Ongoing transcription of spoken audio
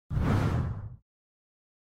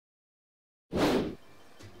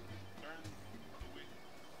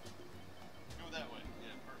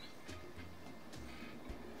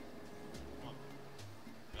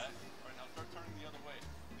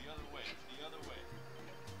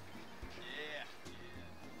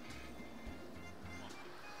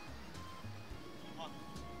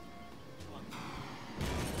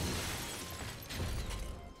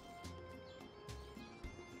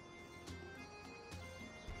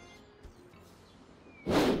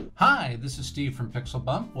Hi, this is Steve from Pixel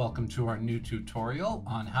Bump. Welcome to our new tutorial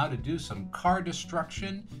on how to do some car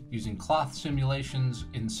destruction using cloth simulations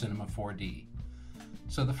in Cinema 4D.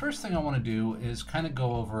 So the first thing I want to do is kind of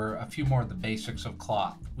go over a few more of the basics of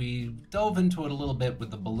cloth. We dove into it a little bit with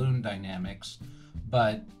the balloon dynamics,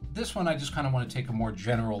 but this one I just kind of want to take a more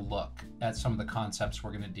general look at some of the concepts we're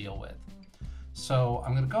going to deal with. So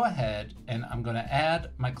I'm going to go ahead and I'm going to add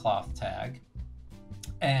my cloth tag.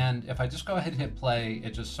 And if I just go ahead and hit play,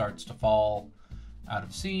 it just starts to fall out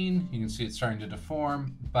of scene. You can see it's starting to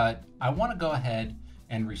deform, but I want to go ahead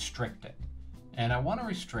and restrict it. And I want to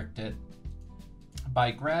restrict it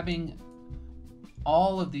by grabbing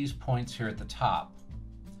all of these points here at the top,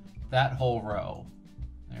 that whole row.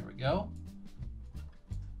 There we go.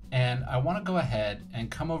 And I want to go ahead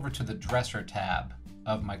and come over to the dresser tab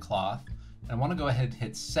of my cloth. And I want to go ahead and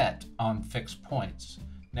hit set on fixed points.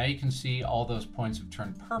 Now you can see all those points have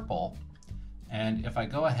turned purple, and if I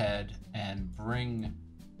go ahead and bring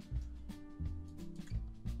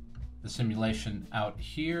the simulation out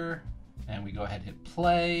here and we go ahead and hit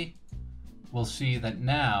play, we'll see that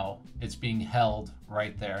now it's being held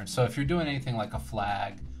right there. And so if you're doing anything like a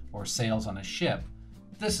flag or sails on a ship,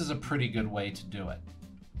 this is a pretty good way to do it.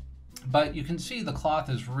 But you can see the cloth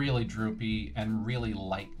is really droopy and really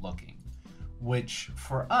light looking, which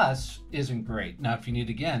for us isn't great. Now, if you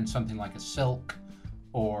need, again, something like a silk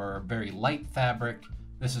or very light fabric,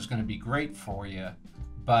 this is going to be great for you.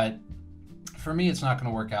 But for me, it's not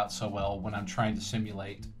going to work out so well when I'm trying to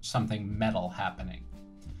simulate something metal happening.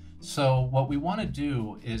 So what we want to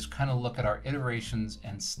do is kind of look at our iterations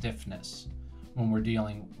and stiffness when we're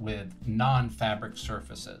dealing with non-fabric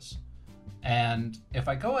surfaces. And if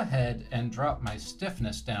I go ahead and drop my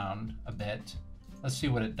stiffness down a bit, let's see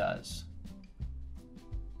what it does.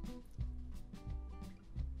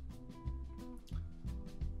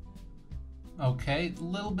 Okay, a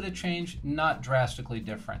little bit of change, not drastically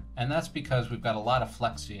different. And that's because we've got a lot of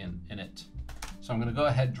flexi in it. So I'm going to go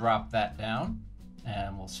ahead and drop that down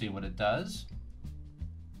and we'll see what it does.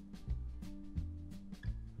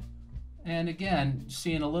 And again,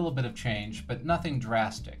 seeing a little bit of change, but nothing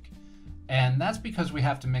drastic. And that's because we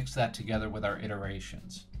have to mix that together with our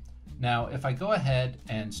iterations. Now, if I go ahead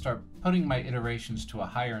and start putting my iterations to a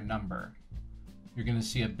higher number, you're going to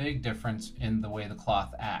see a big difference in the way the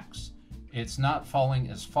cloth acts. It's not falling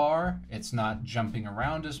as far, it's not jumping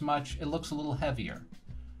around as much, it looks a little heavier.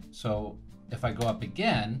 So if I go up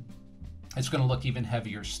again, it's going to look even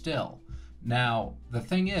heavier still. Now, the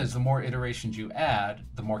thing is, the more iterations you add,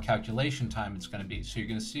 the more calculation time it's going to be. So you're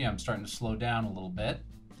going to see I'm starting to slow down a little bit,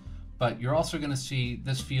 but you're also going to see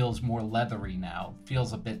this feels more leathery now,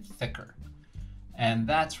 feels a bit thicker. And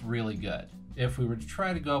that's really good. If we were to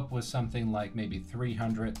try to go up with something like maybe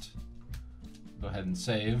 300, go ahead and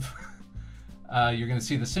save. You're going to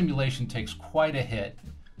see the simulation takes quite a hit,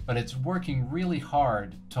 but it's working really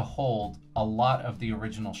hard to hold a lot of the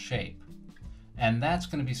original shape. And that's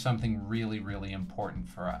going to be something really, really important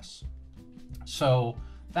for us. So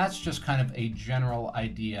that's just kind of a general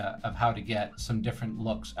idea of how to get some different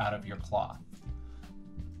looks out of your cloth.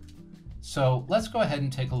 So let's go ahead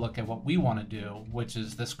and take a look at what we want to do, which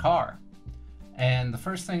is this car. And the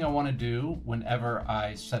first thing I want to do whenever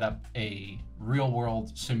I set up a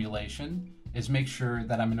real-world simulation is make sure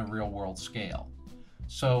that I'm in a real-world scale.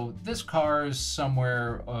 So this car is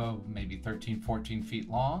somewhere maybe 13, 14 feet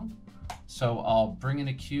long. So I'll bring in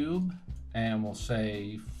a cube and we'll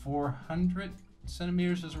say 400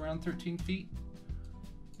 centimeters is around 13 feet.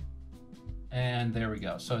 And there we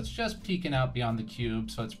go. So it's just peeking out beyond the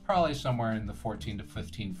cube. So it's probably somewhere in the 14 to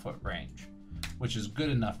 15 foot range, which is good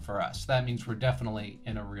enough for us. That means we're definitely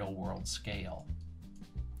in a real world scale.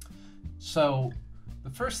 So the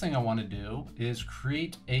first thing I want to do is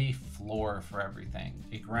create a floor for everything,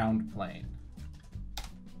 a ground plane.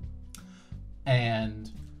 And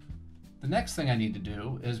the next thing I need to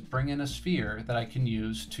do is bring in a sphere that I can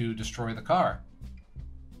use to destroy the car.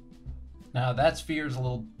 Now that sphere is a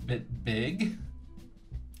little bit big,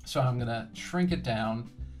 so I'm going to shrink it down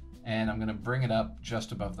and I'm going to bring it up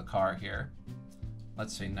just above the car here.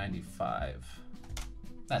 Let's say 95.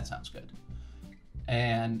 That sounds good.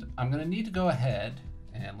 And I'm going to need to go ahead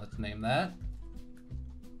and let's name that.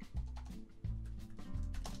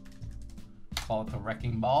 Call it the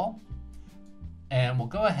wrecking ball. And we'll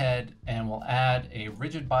go ahead and we'll add a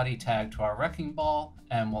rigid body tag to our wrecking ball,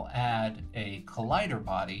 and we'll add a collider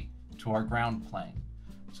body to our ground plane.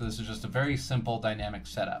 So this is just a very simple dynamic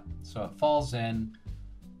setup. So it falls in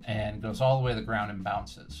and goes all the way to the ground and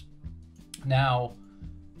bounces. Now,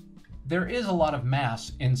 there is a lot of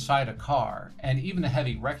mass inside a car, and even a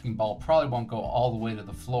heavy wrecking ball probably won't go all the way to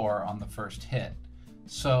the floor on the first hit.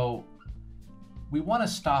 So we want to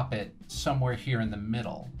stop it somewhere here in the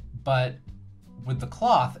middle, but with the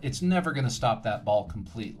cloth, it's never going to stop that ball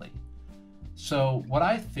completely. So what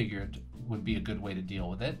I figured would be a good way to deal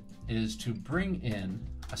with it is to bring in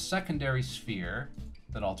a secondary sphere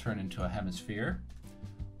that I'll turn into a hemisphere.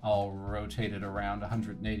 I'll rotate it around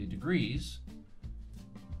 180 degrees.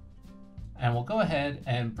 And we'll go ahead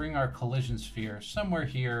and bring our collision sphere somewhere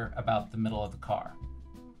here about the middle of the car.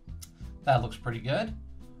 That looks pretty good.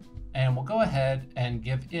 And we'll go ahead and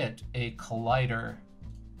give it a collider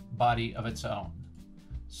body of its own.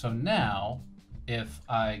 So now, if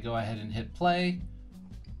I go ahead and hit play,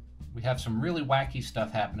 we have some really wacky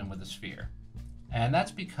stuff happening with the sphere. And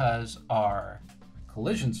that's because our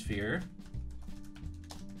collision sphere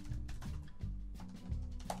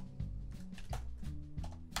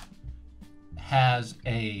has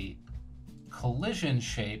a collision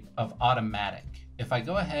shape of automatic. If I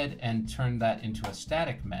go ahead and turn that into a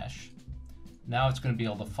static mesh, now it's going to be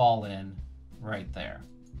able to fall in right there.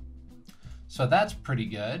 So that's pretty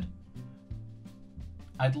good.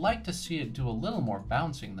 I'd like to see it do a little more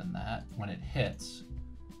bouncing than that when it hits.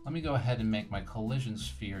 Let me go ahead and make my collision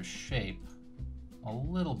sphere shape a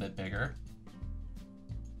little bit bigger.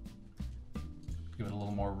 Give it a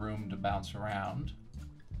little more room to bounce around.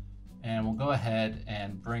 And we'll go ahead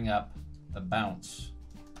and bring up the bounce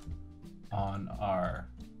on our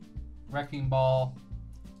wrecking ball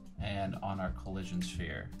and on our collision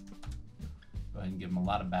sphere. Go ahead and give them a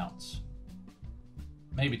lot of bounce.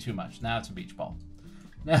 Maybe too much. Now it's a beach ball.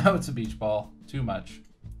 Now it's a beach ball. Too much.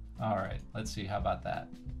 All right, let's see. How about that?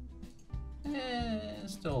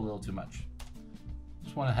 Still a little too much.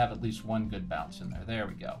 Just want to have at least one good bounce in there. There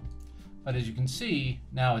we go. But as you can see,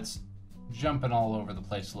 now it's jumping all over the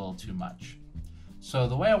place a little too much. So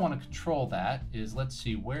the way I want to control that is, let's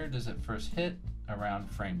see, where does it first hit? Around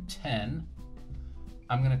frame 10.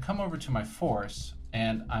 I'm going to come over to my force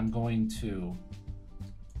and I'm going to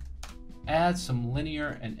add some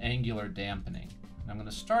linear and angular dampening. And I'm going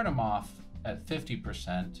to start them off at 50%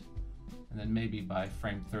 and then maybe by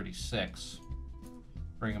frame 36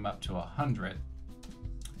 bring them up to 100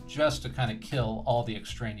 just to kind of kill all the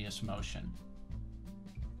extraneous motion.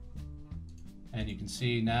 And you can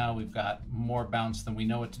see now we've got more bounce than we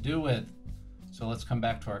know what to do with. So let's come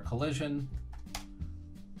back to our collision.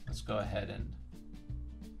 Let's go ahead and,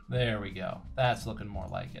 there we go. That's looking more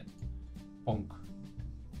like it. Bonk.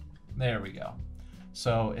 There we go.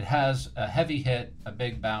 So it has a heavy hit, a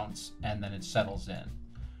big bounce, and then it settles in,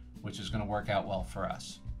 which is going to work out well for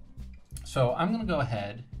us. So I'm going to go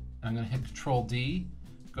ahead, and I'm going to hit Control D,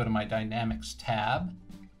 go to my Dynamics tab.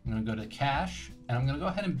 I'm going to go to Cache, and I'm going to go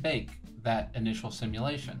ahead and bake that initial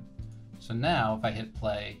simulation. So now if I hit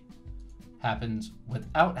play, happens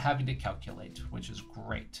without having to calculate, which is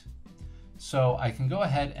great. So I can go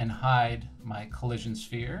ahead and hide my collision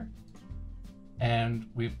sphere, and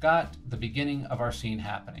we've got the beginning of our scene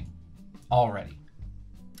happening already.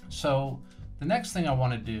 So the next thing I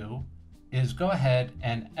want to do is go ahead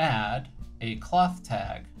and add a cloth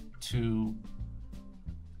tag to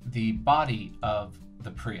the body of the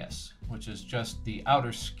Prius, which is just the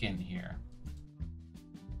outer skin here.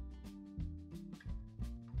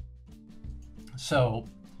 So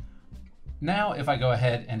now if I go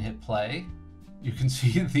ahead and hit play, you can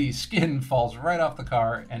see the skin falls right off the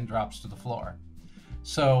car and drops to the floor.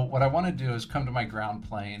 So what I want to do is come to my ground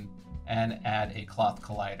plane and add a cloth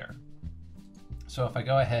collider. So if I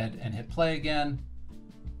go ahead and hit play again,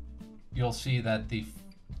 you'll see that the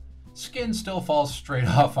skin still falls straight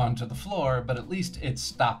off onto the floor, but at least it's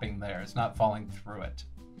stopping there. It's not falling through it.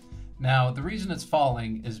 Now, the reason it's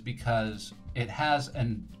falling is because it has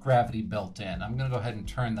a gravity built in. I'm going to go ahead and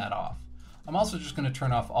turn that off. I'm also just going to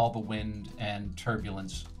turn off all the wind and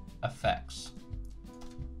turbulence effects.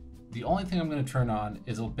 The only thing I'm going to turn on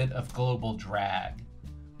is a bit of global drag.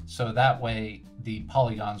 So that way the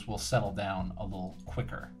polygons will settle down a little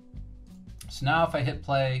quicker. So now if I hit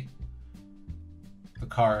play, the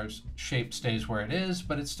car's shape stays where it is,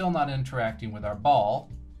 but it's still not interacting with our ball.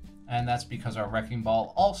 And that's because our wrecking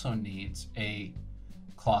ball also needs a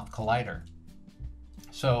cloth collider.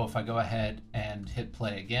 So if I go ahead and hit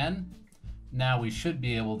play again, now we should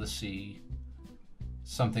be able to see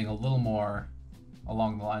something a little more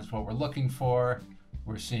along the lines of what we're looking for.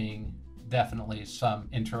 We're seeing definitely some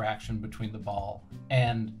interaction between the ball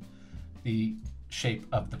and the shape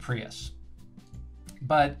of the Prius.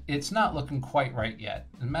 But it's not looking quite right yet.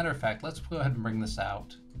 As a matter of fact, let's go ahead and bring this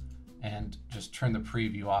out and just turn the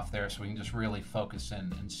preview off there so we can just really focus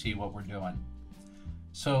in and see what we're doing.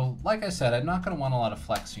 So like I said, I'm not going to want a lot of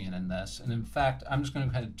flexing in this. And in fact, I'm just going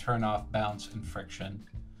to go ahead and turn off bounce and friction.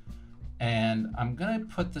 And I'm going to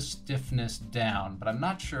put the stiffness down, but I'm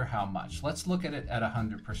not sure how much. Let's look at it at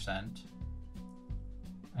 100%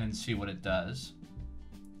 and see what it does.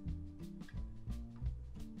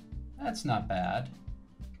 That's not bad.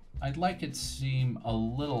 I'd like it to seem a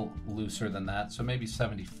little looser than that, so maybe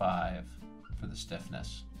 75 for the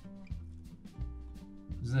stiffness.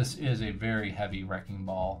 This is a very heavy wrecking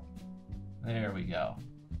ball. There we go.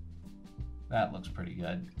 That looks pretty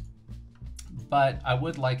good. But I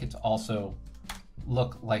would like it to also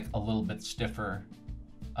look like a little bit stiffer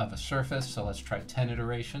of a surface, so let's try 10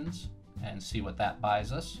 iterations and see what that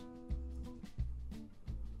buys us.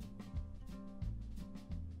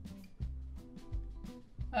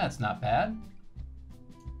 That's not bad.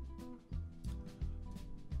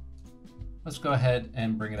 Let's go ahead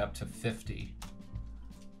and bring it up to 50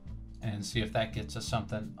 and see if that gets us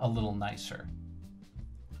something a little nicer.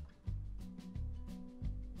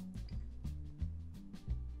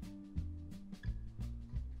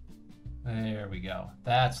 There we go.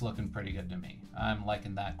 That's looking pretty good to me. I'm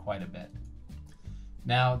liking that quite a bit.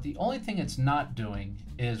 Now, the only thing it's not doing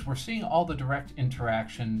is we're seeing all the direct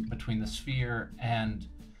interaction between the sphere and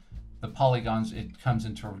the polygons it comes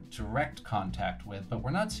into direct contact with, but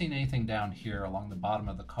we're not seeing anything down here along the bottom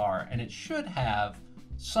of the car, and it should have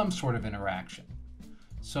some sort of interaction.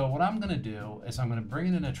 So what I'm going to do is I'm going to bring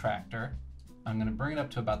in an attractor. I'm going to bring it up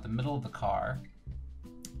to about the middle of the car,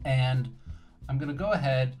 and I'm going to go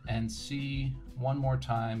ahead and see one more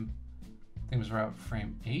time. I think it was around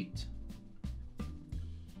frame 8.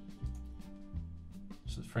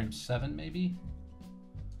 So frame 7 maybe.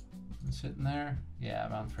 It's hitting there. Yeah,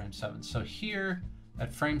 around frame 7. So here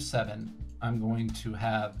at frame 7, I'm going to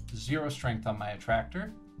have 0 strength on my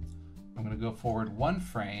attractor. I'm going to go forward 1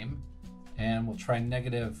 frame, and we'll try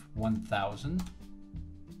negative 1000.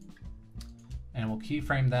 And we'll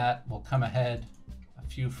keyframe that. We'll come ahead a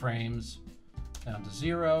few frames down to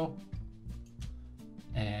 0,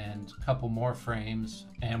 and a couple more frames,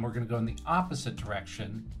 and we're going to go in the opposite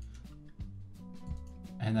direction,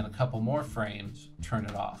 and then a couple more frames, turn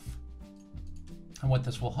it off. And what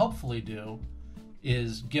this will hopefully do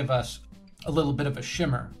is give us a little bit of a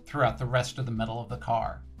shimmer throughout the rest of the metal of the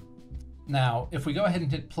car. Now, if we go ahead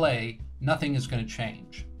and hit play, nothing is going to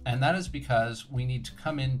change. And that is because we need to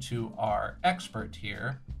come into our expert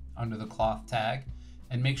here under the cloth tag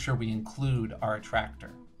and make sure we include our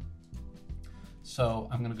attractor. So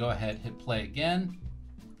I'm going to go ahead, hit play again,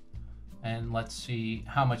 and let's see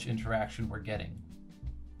how much interaction we're getting.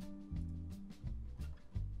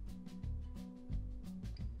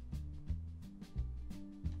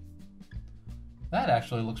 That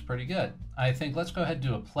actually looks pretty good. I think let's go ahead and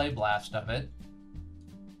do a play blast of it,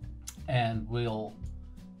 and we'll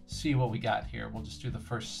see what we got here. We'll just do the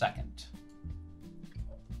first second.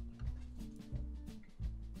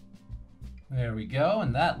 There we go,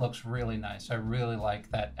 and that looks really nice. I really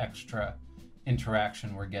like that extra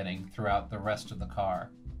interaction we're getting throughout the rest of the car.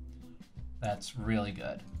 That's really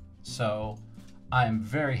good. So I'm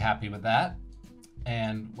very happy with that.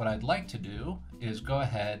 And what I'd like to do is go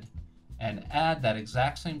ahead and add that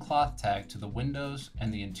exact same cloth tag to the windows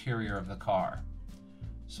and the interior of the car.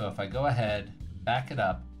 So if I go ahead, back it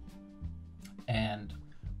up, and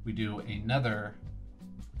we do another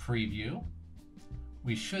preview,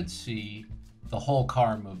 we should see the whole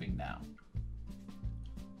car moving now.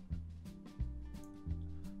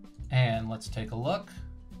 And let's take a look.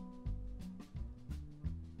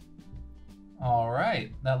 All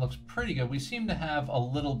right, that looks pretty good. We seem to have a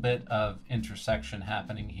little bit of intersection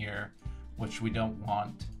happening here, which we don't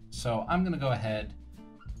want. So I'm going to go ahead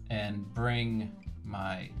and bring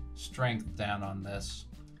my strength down on this,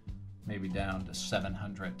 maybe down to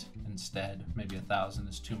 700 instead. Maybe 1000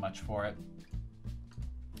 is too much for it.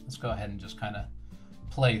 Let's go ahead and just kind of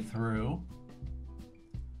play through,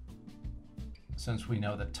 since we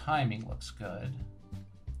know the timing looks good.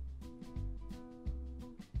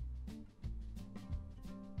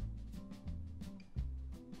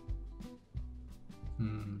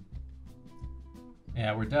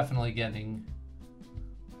 Yeah, we're definitely getting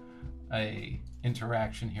a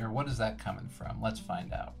interaction here. What is that coming from? Let's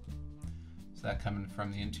find out. Is that coming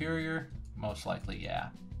from the interior? Most likely, yeah.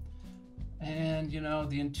 And you know,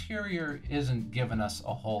 the interior isn't giving us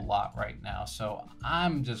a whole lot right now, so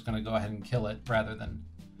I'm just going to go ahead and kill it rather than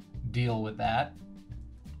deal with that.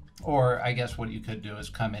 Or I guess what you could do is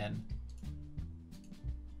come in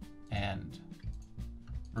and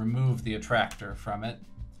remove the attractor from it,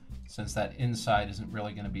 since that inside isn't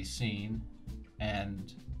really going to be seen.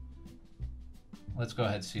 And let's go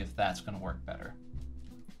ahead and see if that's going to work better.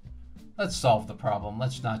 Let's solve the problem.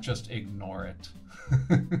 Let's not just ignore it.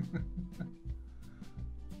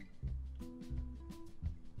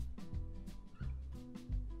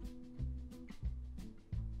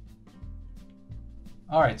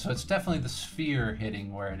 All right, so it's definitely the sphere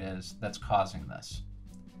hitting where it is that's causing this.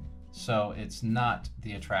 So it's not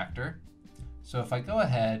the attractor. So if I go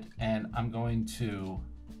ahead and I'm going to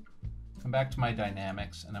come back to my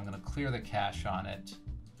dynamics and I'm going to clear the cache on it.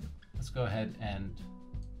 Let's go ahead and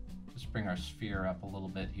just bring our sphere up a little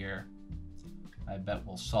bit here. I bet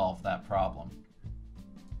we'll solve that problem.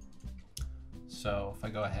 So if I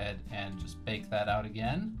go ahead and just bake that out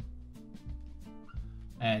again,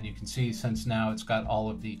 and you can see since now it's got all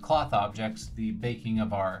of the cloth objects, the baking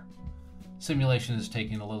of our simulation is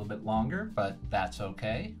taking a little bit longer, but that's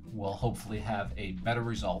okay. We'll hopefully have a better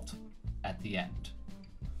result at the end.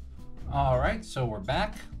 All right, so we're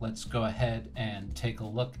back. Let's go ahead and take a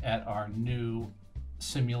look at our new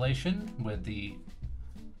simulation with the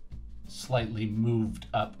slightly moved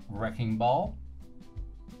up wrecking ball,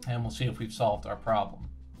 and we'll see if we've solved our problem.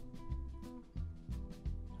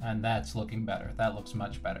 And that's looking better. That looks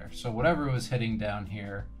much better. So whatever was hitting down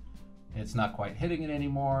here, it's not quite hitting it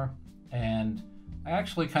anymore. And I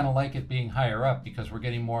actually kind of like it being higher up because we're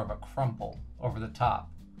getting more of a crumple over the top.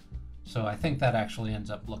 So I think that actually ends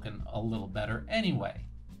up looking a little better anyway.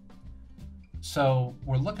 So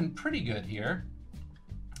we're looking pretty good here,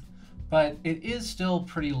 but it is still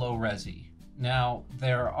pretty low resi. Now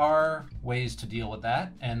there are ways to deal with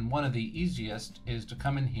that, and one of the easiest is to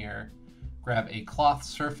come in here, grab a cloth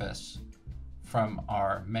surface from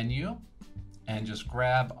our menu, and just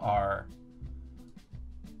grab our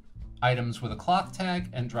items with a cloth tag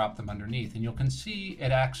and drop them underneath. And you can see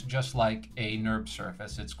it acts just like a NURB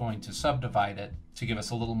surface. It's going to subdivide it to give us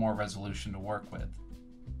a little more resolution to work with.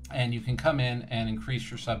 And you can come in and increase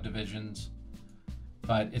your subdivisions,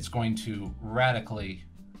 but it's going to radically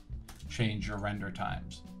change your render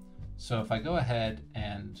times. So if I go ahead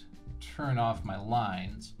and turn off my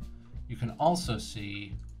lines, you can also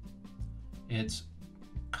see it's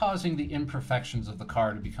causing the imperfections of the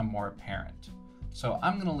car to become more apparent. So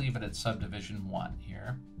I'm going to leave it at subdivision 1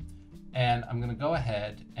 here, and I'm going to go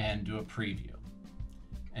ahead and do a preview.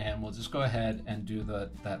 And we'll just go ahead and do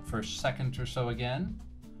that first second or so again,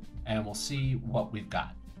 and we'll see what we've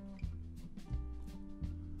got.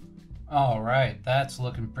 All right, that's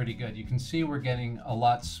looking pretty good. You can see we're getting a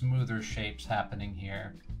lot smoother shapes happening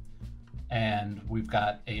here, and we've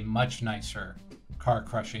got a much nicer car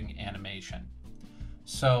crushing animation.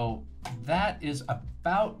 So that is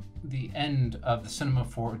about the end of the Cinema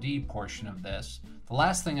 4D portion of this. The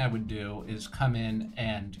last thing I would do is come in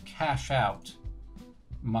and cache out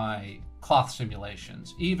my cloth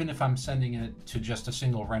simulations. Even if I'm sending it to just a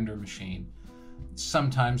single render machine,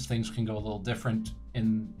 sometimes things can go a little different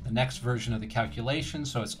in the next version of the calculation,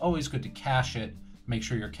 so it's always good to cache it, make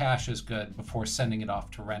sure your cache is good before sending it off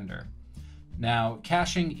to render. Now,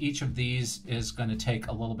 caching each of these is going to take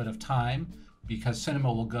a little bit of time, because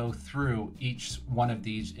Cinema will go through each one of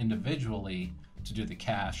these individually to do the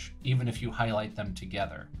cache, even if you highlight them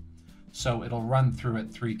together. So it'll run through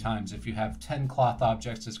it 3 times. If you have 10 cloth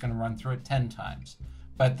objects, it's going to run through it 10 times.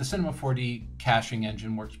 But the Cinema 4D caching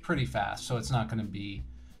engine works pretty fast, so it's not going to be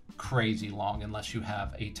crazy long unless you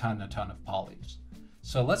have a ton of polys.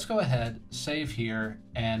 So let's go ahead, save here,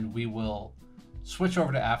 and we will switch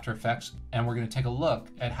over to After Effects, and we're going to take a look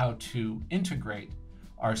at how to integrate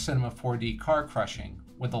our Cinema 4D car crushing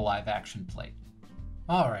with a live action plate.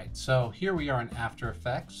 All right, so here we are in After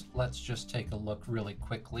Effects. Let's just take a look really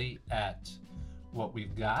quickly at what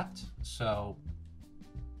we've got. So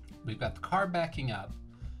we've got the car backing up,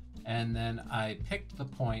 and then I picked the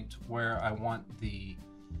point where I want the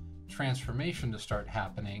transformation to start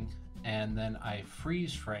happening, and then I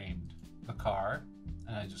freeze framed the car,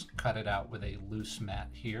 and I just cut it out with a loose mat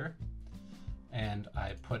here. And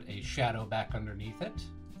I put a shadow back underneath it.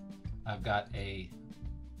 I've got a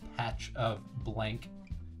patch of blank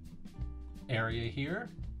area here.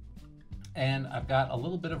 And I've got a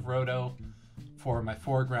little bit of roto for my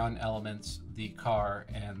foreground elements, the car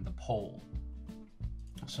and the pole.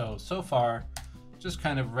 So far, just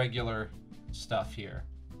kind of regular stuff here.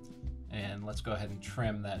 And let's go ahead and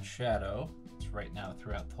trim that shadow. It's right now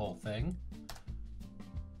throughout the whole thing.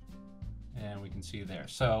 And we can see there.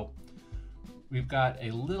 So we've got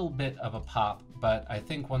a little bit of a pop, but I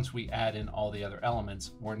think once we add in all the other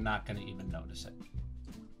elements, we're not going to even notice it.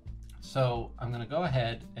 So I'm going to go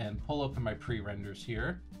ahead and pull open my pre-renders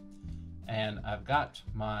here, and I've got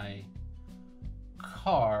my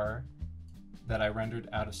car that I rendered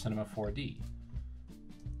out of Cinema 4D.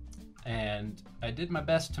 And I did my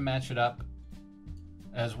best to match it up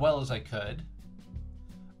as well as I could,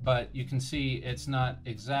 but you can see it's not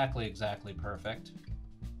exactly perfect.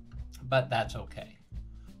 But that's okay.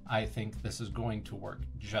 I think this is going to work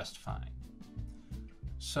just fine.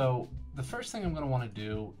 So the first thing I'm going to want to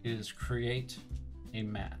do is create a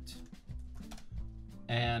mat.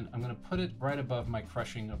 And I'm going to put it right above my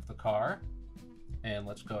crushing of the car. And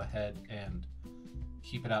let's go ahead and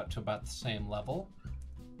keep it out to about the same level.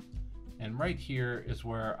 And right here is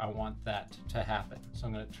where I want that to happen. So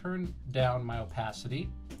I'm going to turn down my opacity,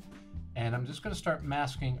 and I'm just going to start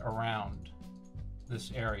masking around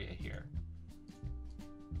this area here.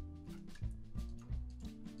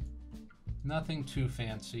 Nothing too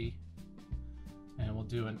fancy. And we'll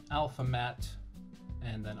do an alpha matte,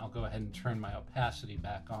 and then I'll go ahead and turn my opacity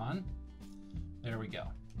back on. There we go.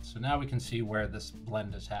 So now we can see where this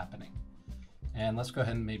blend is happening. And let's go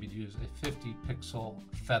ahead and maybe use a 50 pixel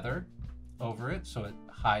feather over it so it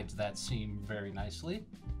hides that seam very nicely.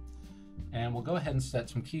 And we'll go ahead and set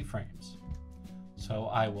some keyframes. So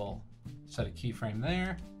I will set a keyframe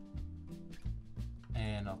there,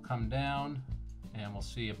 and I'll come down, and we'll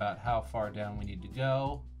see about how far down we need to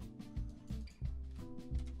go.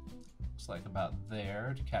 Looks like about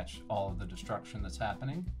there to catch all of the destruction that's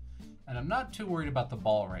happening. And I'm not too worried about the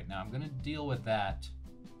ball right now. I'm going to deal with that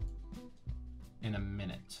in a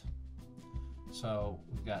minute. So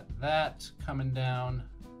we've got that coming down.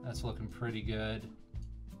 That's looking pretty good.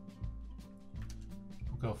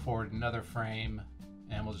 We'll go forward another frame,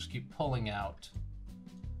 and we'll just keep pulling out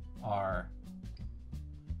our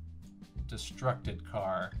destructed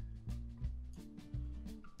car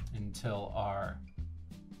until our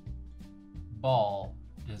ball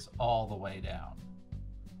is all the way down.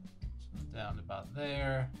 So down to about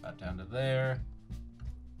there, about down to there.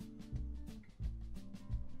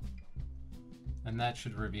 And that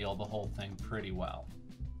should reveal the whole thing pretty well.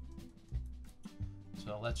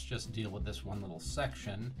 So let's just deal with this one little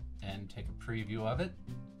section and take a preview of it.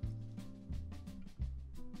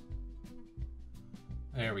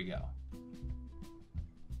 There we go.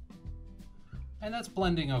 And that's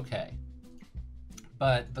blending okay.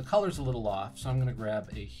 But the color's a little off, so I'm going to grab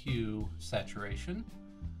a hue saturation.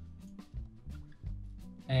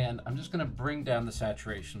 And I'm just going to bring down the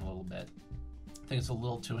saturation a little bit. I think it's a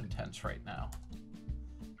little too intense right now.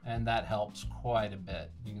 And that helps quite a bit.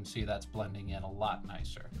 You can see that's blending in a lot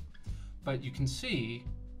nicer. But you can see,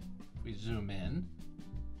 if we zoom in,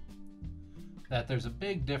 that there's a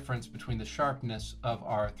big difference between the sharpness of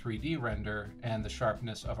our 3D render and the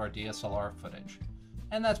sharpness of our DSLR footage.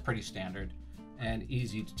 And that's pretty standard and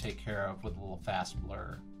easy to take care of with a little fast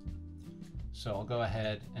blur. So I'll go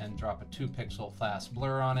ahead and drop a 2 pixel fast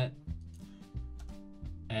blur on it.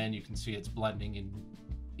 And you can see it's blending in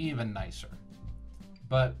even nicer.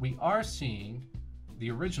 But we are seeing the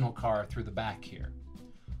original car through the back here.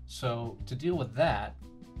 So to deal with that,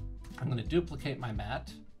 I'm going to duplicate my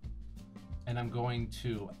matte, and I'm going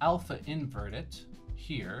to alpha invert it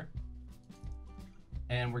here.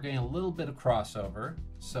 And we're getting a little bit of crossover,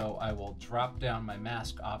 so I will drop down my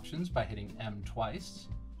mask options by hitting M twice.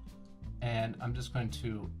 And I'm just going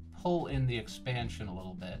to pull in the expansion a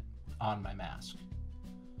little bit on my mask.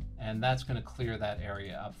 And that's going to clear that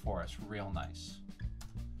area up for us real nice.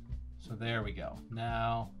 So there we go.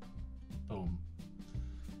 Now, boom.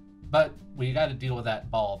 But we got to deal with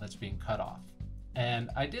that ball that's being cut off. And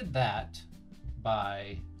I did that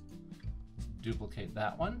by, duplicate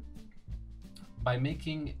that one, by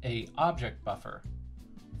making a object buffer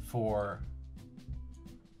for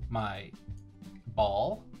my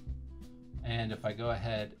ball. And if I go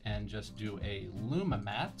ahead and just do a Luma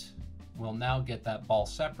matte, we'll now get that ball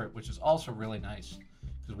separate, which is also really nice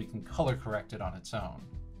because we can color correct it on its own.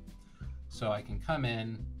 So I can come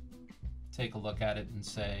in, take a look at it and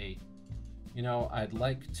say, you know, I'd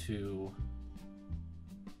like to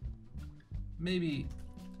maybe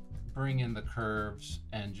bring in the curves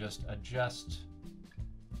and just adjust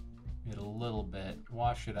it a little bit,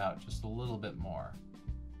 wash it out just a little bit more.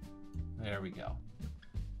 There we go.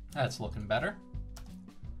 That's looking better.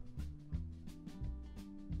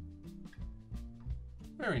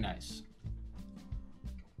 Very nice.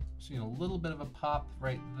 Seeing a little bit of a pop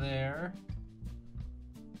right there.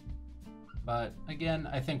 But again,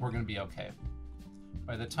 I think we're going to be okay.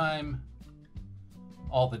 By the time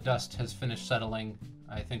all the dust has finished settling,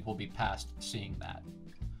 I think we'll be past seeing that.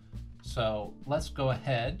 So let's go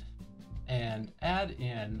ahead and add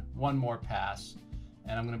in one more pass,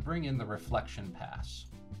 and I'm going to bring in the reflection pass.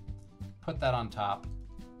 Put that on top,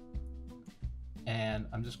 and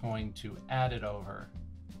I'm just going to add it over.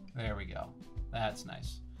 There we go. That's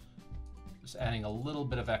nice. Just adding a little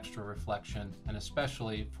bit of extra reflection, and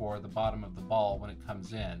especially for the bottom of the ball when it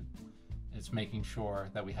comes in, it's making sure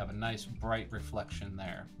that we have a nice bright reflection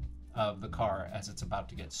there of the car as it's about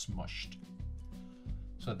to get smushed.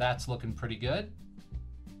 So that's looking pretty good.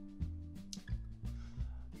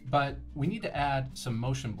 But we need to add some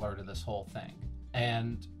motion blur to this whole thing.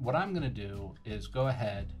 And what I'm going to do is go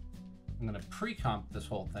ahead, I'm going to pre-comp this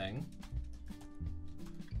whole thing.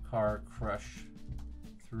 Car Crush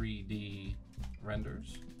 3D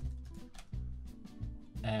renders.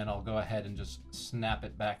 And I'll go ahead and just snap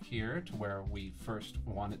it back here to where we first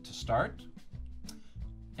want it to start.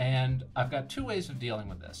 And I've got two ways of dealing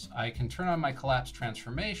with this. I can turn on my collapse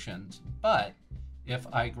transformations, but if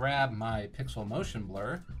I grab my pixel motion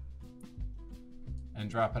blur and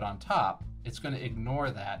drop it on top, it's going to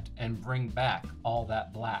ignore that and bring back all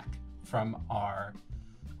that black from our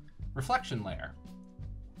reflection layer.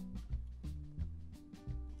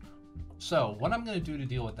 So what I'm going to do to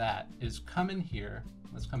deal with that is come in here,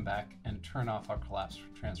 let's come back and turn off our collapse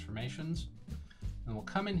transformations. And we'll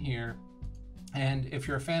come in here, and if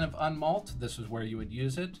you're a fan of unmult, this is where you would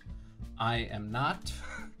use it. I am not,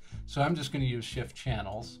 so I'm just going to use shift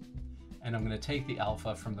channels, and I'm going to take the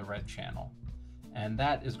alpha from the red channel. And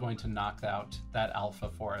that is going to knock out that alpha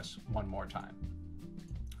for us one more time.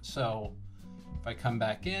 So if I come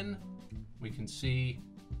back in, we can see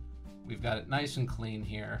we've got it nice and clean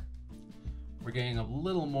here. We're getting a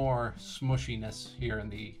little more smushiness here in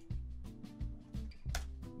the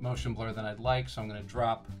motion blur than I'd like, so I'm going to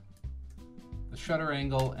drop the shutter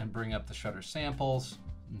angle and bring up the shutter samples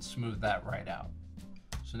and smooth that right out.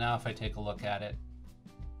 So now if I take a look at it,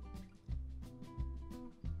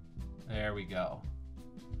 there we go.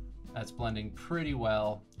 That's blending pretty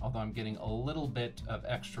well, although I'm getting a little bit of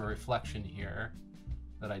extra reflection here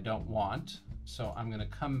that I don't want. So I'm going to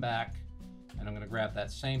come back and I'm going to grab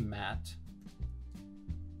that same matte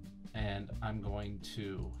and I'm going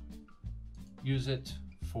to use it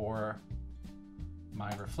for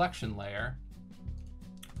my reflection layer,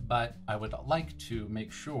 but I would like to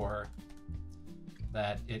make sure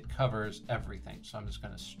that it covers everything. So I'm just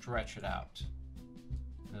going to stretch it out.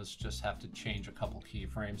 Let's just have to change a couple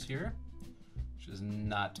keyframes here, which is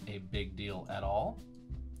not a big deal at all.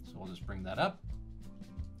 So we'll just bring that up,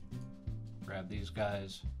 grab these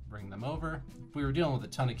guys, bring them over. If we were dealing with a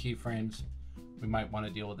ton of keyframes, we might want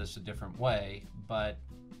to deal with this a different way, but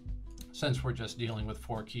since we're just dealing with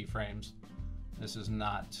 4 keyframes, this is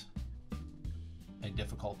not a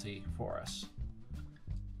difficulty for us.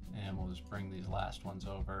 And we'll just bring these last ones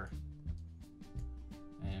over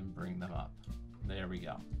and bring them up. There we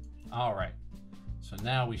go. All right, so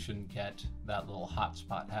now we shouldn't get that little hot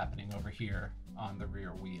spot happening over here on the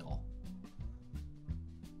rear wheel.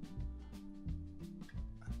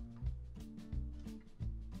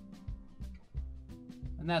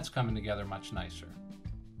 And that's coming together much nicer.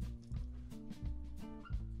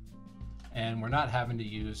 And we're not having to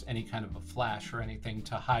use any kind of a flash or anything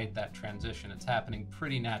to hide that transition. It's happening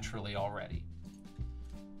pretty naturally already.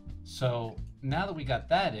 So now that we got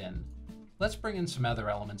that in, let's bring in some other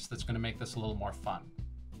elements that's going to make this a little more fun.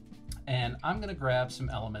 And I'm going to grab some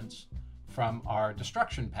elements from our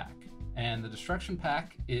destruction pack. And the destruction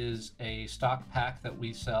pack is a stock pack that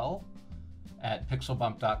we sell at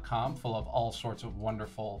pixelbump.com, full of all sorts of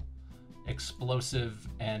wonderful explosive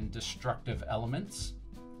and destructive elements.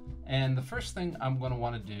 And the first thing I'm going to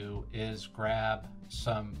want to do is grab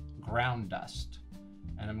some ground dust,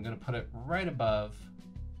 and I'm going to put it right above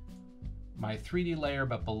my 3D layer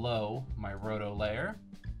but below my roto layer,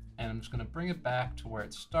 and I'm just going to bring it back to where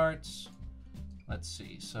it starts. Let's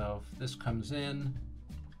see, so if this comes in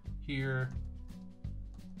here,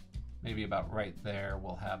 maybe about right there,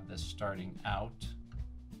 we'll have this starting out,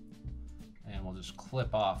 and we'll just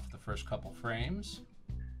clip off the first couple frames,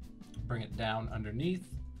 bring it down underneath,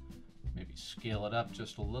 maybe scale it up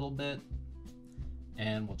just a little bit,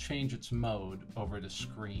 and we'll change its mode over to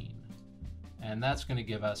screen. And that's going to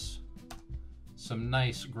give us some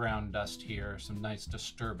nice ground dust here, some nice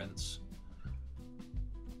disturbance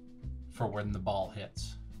for when the ball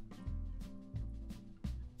hits.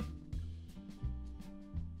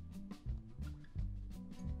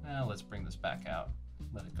 Now let's bring this back out.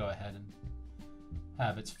 Let it go ahead and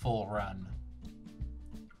have its full run.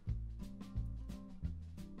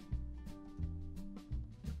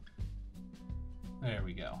 There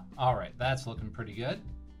we go. All right, that's looking pretty good.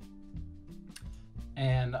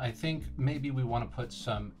 And I think maybe we want to put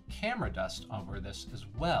some camera dust over this as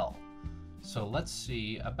well. So let's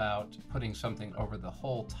see about putting something over the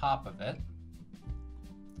whole top of it.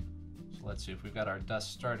 So let's see if we've got our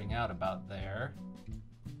dust starting out about there.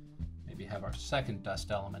 Maybe have our second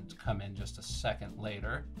dust element come in just a second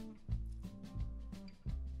later.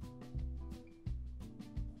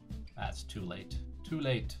 That's too late. Too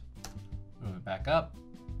late. Move it back up.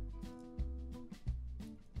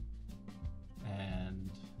 And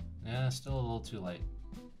yeah, still a little too late.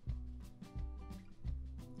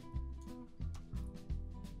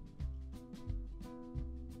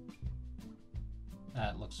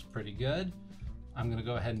 looks pretty good. I'm going to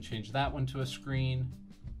go ahead and change that one to a screen,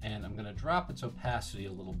 and I'm going to drop its opacity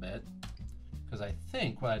a little bit, because I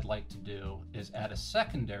think what I'd like to do is add a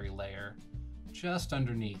secondary layer just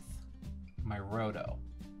underneath my roto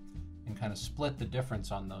and kind of split the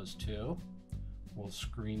difference on those two. We'll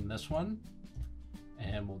screen this one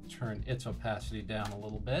and we'll turn its opacity down a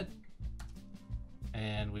little bit.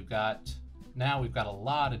 And now we've got a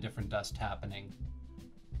lot of different dust happening,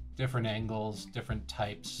 different angles, different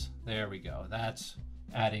types. There we go. That's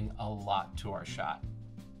adding a lot to our shot.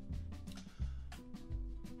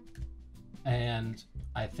 And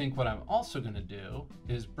I think what I'm also going to do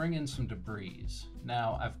is bring in some debris.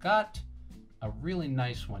 Now I've got a really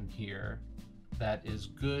nice one here that is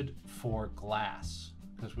good for glass,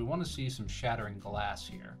 because we want to see some shattering glass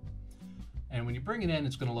here. And when you bring it in,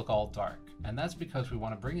 it's going to look all dark. And that's because we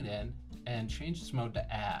want to bring it in and change its mode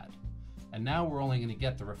to add. And now we're only going to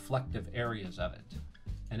get the reflective areas of it.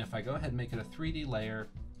 And if I go ahead and make it a 3D layer,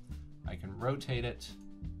 I can rotate it.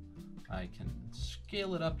 I can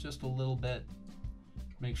scale it up just a little bit,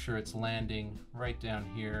 make sure it's landing right down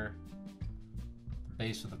here, the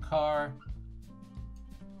base of the car.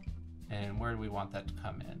 And where do we want that to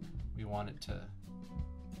come in? We want it to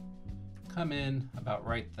come in about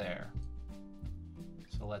right there.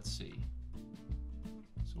 So let's see.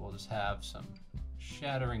 So we'll just have some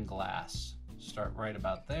shattering glass. Start right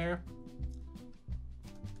about there.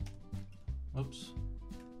 Oops,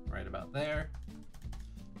 right about there.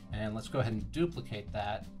 And let's go ahead and duplicate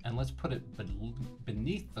that, and let's put it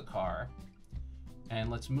beneath the car,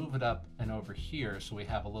 and let's move it up and over here so we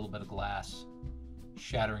have a little bit of glass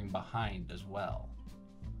shattering behind as well.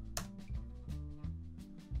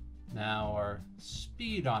 Now our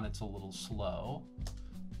speed on it's a little slow,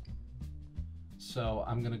 so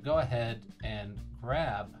I'm going to go ahead and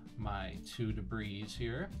grab my two debris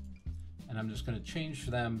here, and I'm just going to change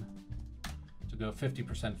them to go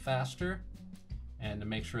 50% faster. And to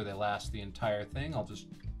make sure they last the entire thing, I'll just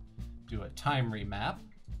do a time remap,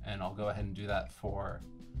 and I'll go ahead and do that for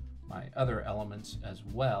my other elements as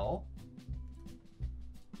well.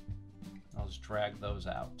 I'll just drag those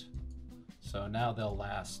out. So now they'll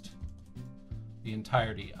last the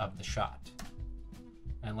entirety of the shot.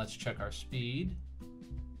 And let's check our speed.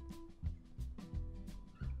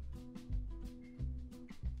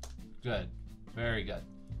 Good, very good.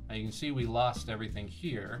 Now you can see we lost everything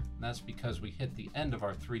here, and that's because we hit the end of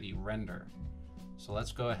our 3D render. So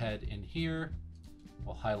let's go ahead in here.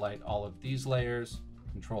 We'll highlight all of these layers,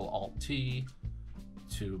 Control-Alt-T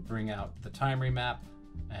to bring out the time remap,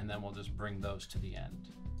 and then we'll just bring those to the end.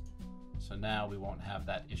 So now we won't have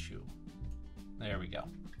that issue. There we go.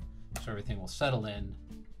 So everything will settle in,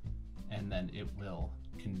 and then it will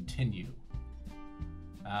continue.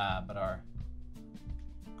 But our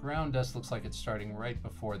ground dust looks like it's starting right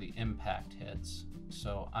before the impact hits.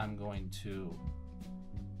 So I'm going to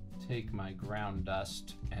take my ground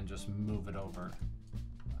dust and just move it over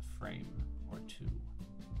a frame or two.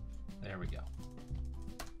 There we go.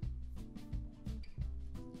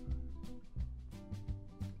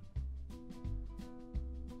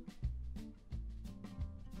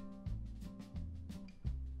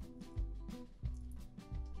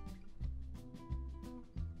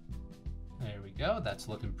 There we go, that's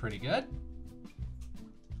looking pretty good.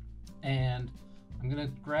 And I'm gonna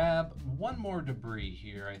grab one more debris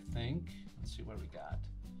here, I think. Let's see what we got.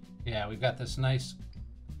 Yeah, we've got this nice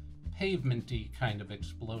pavement-y kind of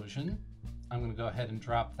explosion. I'm gonna go ahead and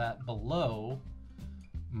drop that below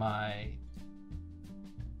my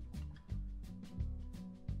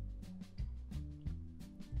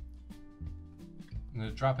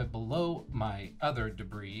other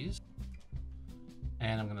debris.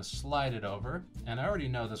 And I'm going to slide it over, and I already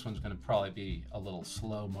know this one's going to probably be a little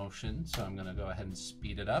slow motion, so I'm going to go ahead and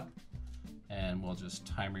speed it up, and we'll just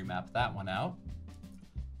time remap that one out.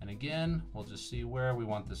 And again, we'll just see where we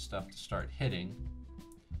want this stuff to start hitting.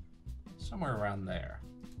 Somewhere around there,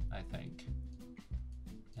 I think.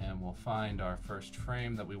 And we'll find our first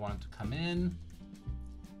frame that we want it to come in.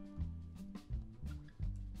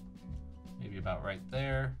 Maybe about right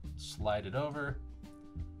there. Slide it over,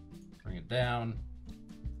 bring it down.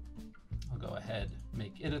 I'll go ahead,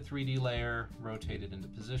 make it a 3D layer, rotate it into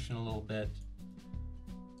position a little bit.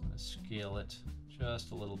 I'm going to scale it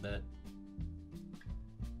just a little bit.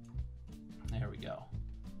 There we go.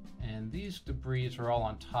 And these debris are all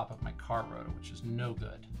on top of my car rotor, which is no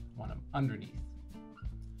good. I want them underneath.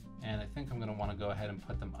 And I think I'm going to want to go ahead and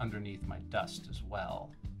put them underneath my dust as well.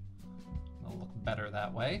 It'll look better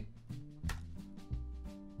that way.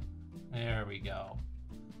 There we go.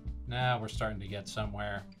 Now we're starting to get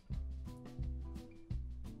somewhere.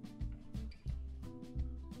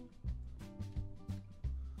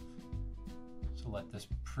 So let this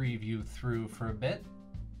preview through for a bit,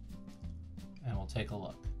 and we'll take a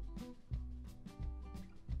look.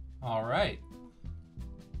 All right.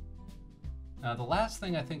 Now the last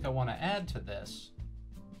thing I think I want to add to this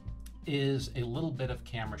is a little bit of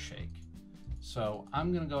camera shake. So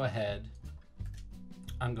I'm going to go ahead,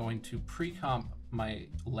 I'm going to pre-comp my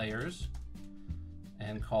layers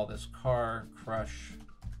and call this car crush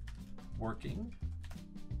working.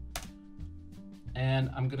 And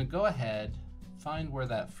I'm going to go ahead, find where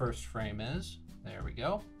that first frame is. There we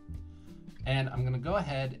go. And I'm going to go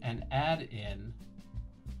ahead and add in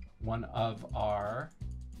one of our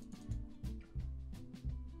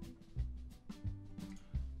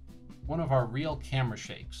real camera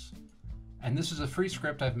shakes. And this is a free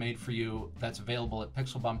script I've made for you that's available at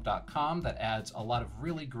pixelbump.com that adds a lot of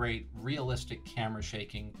really great realistic camera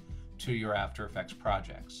shaking to your After Effects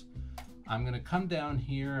projects. I'm going to come down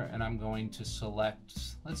here and I'm going to select,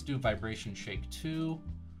 let's do vibration shake 2.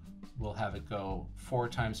 We'll have it go 4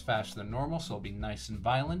 times faster than normal, so it'll be nice and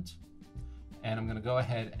violent. And I'm going to go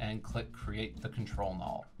ahead and click create the control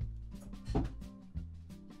null.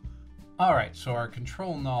 All right, so our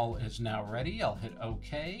control null is now ready. I'll hit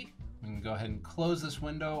OK. We can go ahead and close this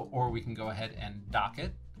window, or we can go ahead and dock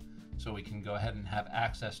it. So we can go ahead and have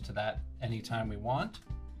access to that anytime we want.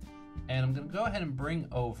 And I'm going to go ahead and bring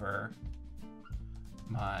over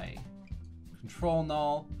my control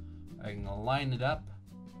null. I can line it up,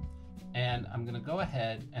 and I'm going to go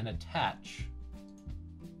ahead and attach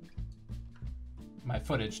my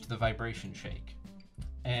footage to the vibration shake.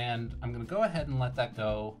 And I'm going to go ahead and let that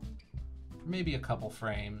go for maybe a couple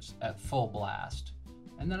frames at full blast.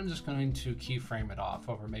 And then I'm just going to keyframe it off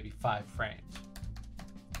over maybe 5 frames.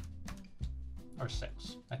 Or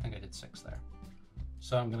 6. I think I did 6 there.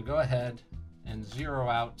 So I'm going to go ahead and zero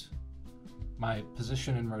out my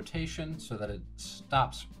position and rotation so that it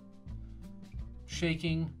stops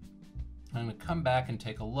shaking. I'm going to come back and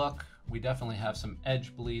take a look. We definitely have some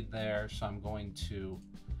edge bleed there, so I'm going to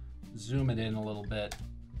zoom it in a little bit.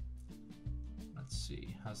 Let's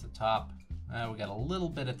see, how's the top? We got a little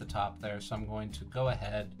bit at the top there, so I'm going to go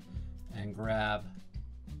ahead and grab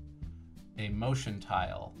a motion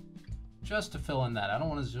tile just to fill in that. I don't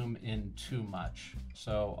want to zoom in too much,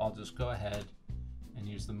 so I'll just go ahead and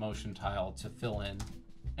use the motion tile to fill in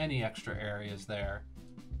any extra areas there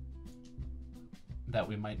that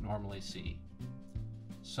we might normally see.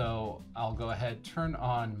 So I'll go ahead, turn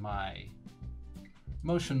on my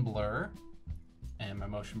motion blur and my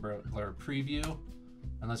motion blur preview,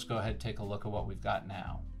 and let's go ahead and take a look at what we've got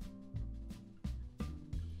now.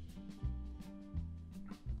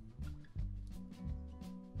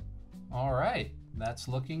 All right, that's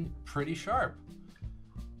looking pretty sharp.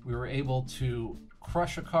 We were able to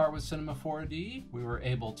crush a car with Cinema 4D. We were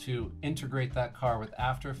able to integrate that car with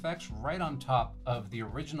After Effects right on top of the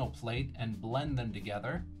original plate and blend them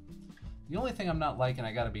together. The only thing I'm not liking,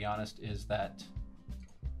 I gotta be honest, is that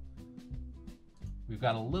we've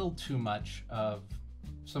got a little too much of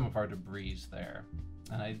some of our debris there,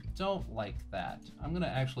 and I don't like that. I'm gonna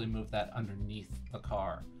actually move that underneath the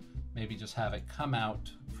car. Maybe just have it come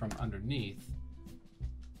out from underneath.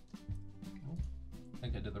 Oh, I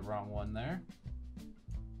think I did the wrong one there.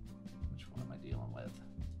 Which one am I dealing with?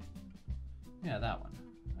 Yeah, that one.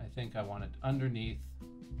 I think I want it underneath.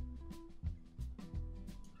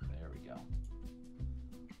 There we go.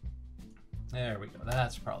 There we go.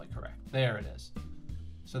 That's probably correct. There it is.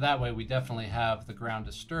 So that way we definitely have the ground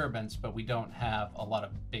disturbance, but we don't have a lot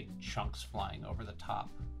of big chunks flying over the top.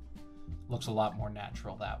 Looks a lot more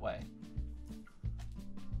natural that way.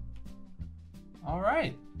 All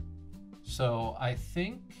right. So I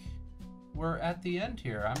think we're at the end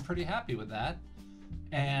here. I'm pretty happy with that.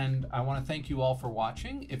 And I want to thank you all for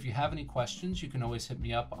watching. If you have any questions, you can always hit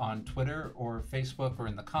me up on Twitter or Facebook or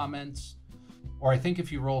in the comments. Or I think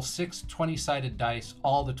if you roll 6 20-sided dice,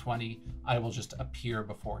 all the 20, I will just appear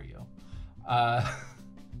before you.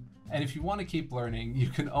 And if you want to keep learning, you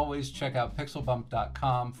can always check out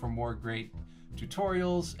pixelbump.com for more great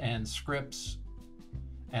tutorials and scripts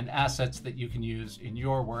and assets that you can use in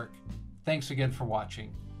your work. Thanks again for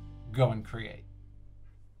watching. Go and create.